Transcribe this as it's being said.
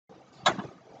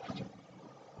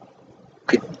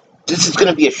This is going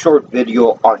to be a short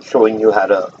video on showing you how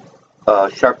to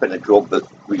sharpen a drill bit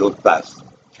real fast.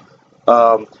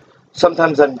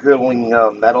 Sometimes I'm drilling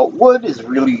metal. Wood is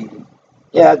really,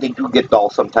 yeah, they do get dull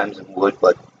sometimes in wood,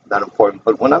 but not important.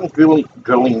 But when I'm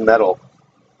drilling metal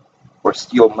or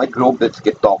steel, my drill bits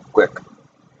get dull quick.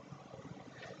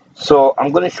 So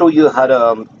I'm going to show you how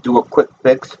to do a quick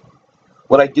fix.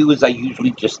 What I do is I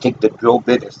usually just take the drill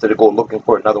bit instead of go looking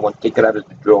for another one, take it out of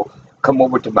the drill, come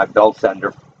over to my belt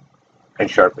sander and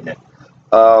sharpen it.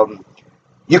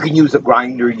 You can use a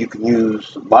grinder, you can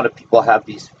use, a lot of people have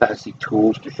these fancy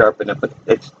tools to sharpen it, but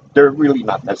they're really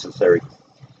not necessary.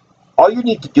 All you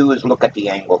need to do is look at the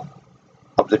angle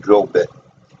of the drill bit.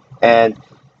 And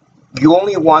you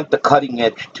only want the cutting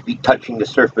edge to be touching the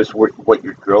surface where what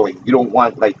you're drilling. You don't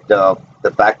want like the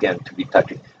back end to be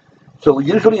touching. So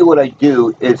usually what I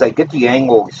do is I get the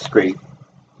angle straight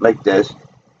like this,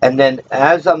 and then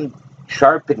as I'm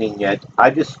sharpening it,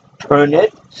 I just turn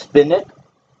it, spin it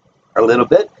a little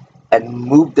bit, and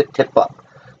move the tip up.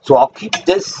 So I'll keep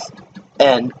this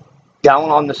end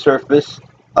down on the surface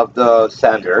of the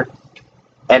sander,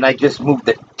 and I just move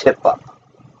the tip up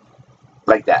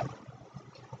like that.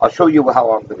 I'll show you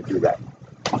how I'm going to do that.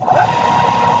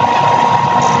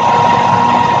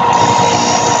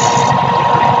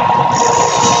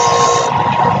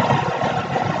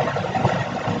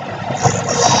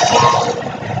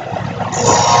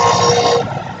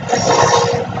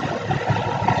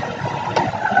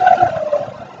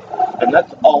 And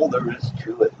that's all there is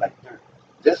to it. Like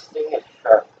this thing is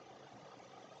sharp.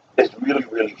 It's really,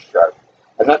 really sharp.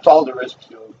 And that's all there is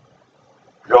to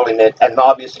drilling it. And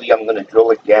obviously I'm going to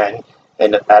drill again.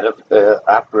 And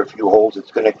after a few holes,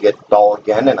 it's going to get dull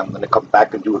again. And I'm going to come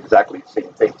back and do exactly the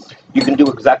same thing. You can do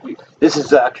exactly, this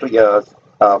is actually a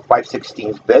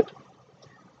 5/16 bit.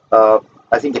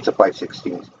 I think it's a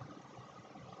 5/16.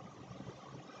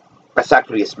 That's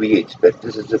actually a 3/8 bit.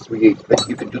 This is a 3/8 bit.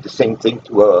 You can do the same thing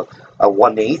to a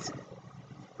 1/8.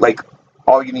 Like,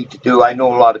 all you need to do, I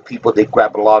know a lot of people, they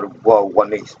grab a lot of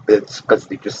 1/8 bits because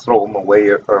they just throw them away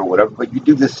or whatever, but you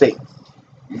do the same.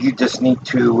 You just need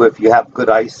to, if you have good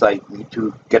eyesight, need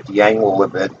to get the angle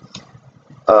of it.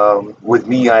 With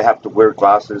me, I have to wear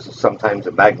glasses, sometimes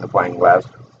a magnifying glass,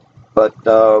 but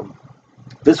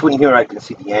this one here, I can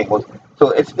see the angles. So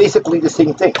it's basically the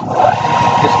same thing.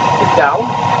 Just keep it down.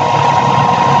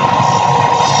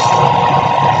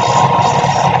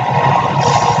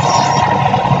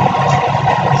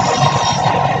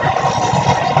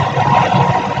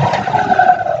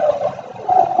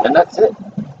 And that's it.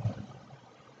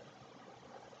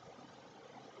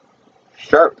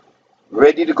 Sharp.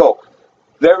 Ready to go.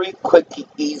 Very quick,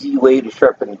 easy way to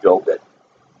sharpen a drill bit.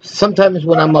 Sometimes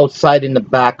when I'm outside in the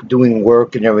back doing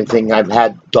work and everything, I've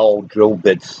had dull drill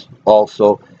bits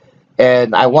also,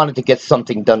 and I wanted to get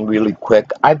something done really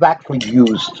quick. I've actually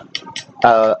used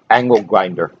angle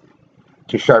grinder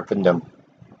to sharpen them,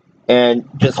 and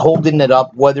just holding it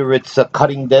up, whether it's a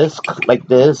cutting disc like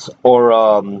this or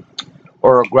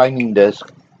a grinding disc,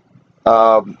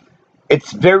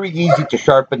 it's very easy to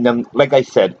sharpen them. Like I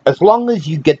said, as long as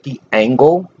you get the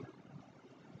angle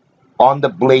on the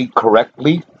blade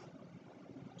correctly.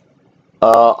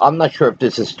 I'm not sure if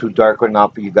this is too dark or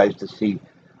not for you guys to see,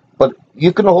 but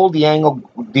you can hold the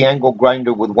angle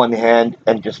grinder with one hand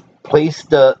and just place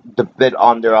the bit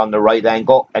on there on the right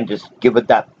angle and just give it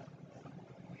that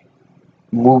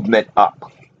movement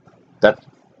up.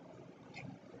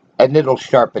 And it'll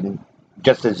sharpen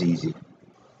just as easy.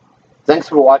 Thanks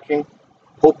for watching.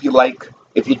 Hope you like.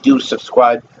 If you do,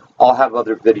 subscribe. I'll have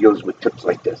other videos with tips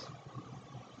like this.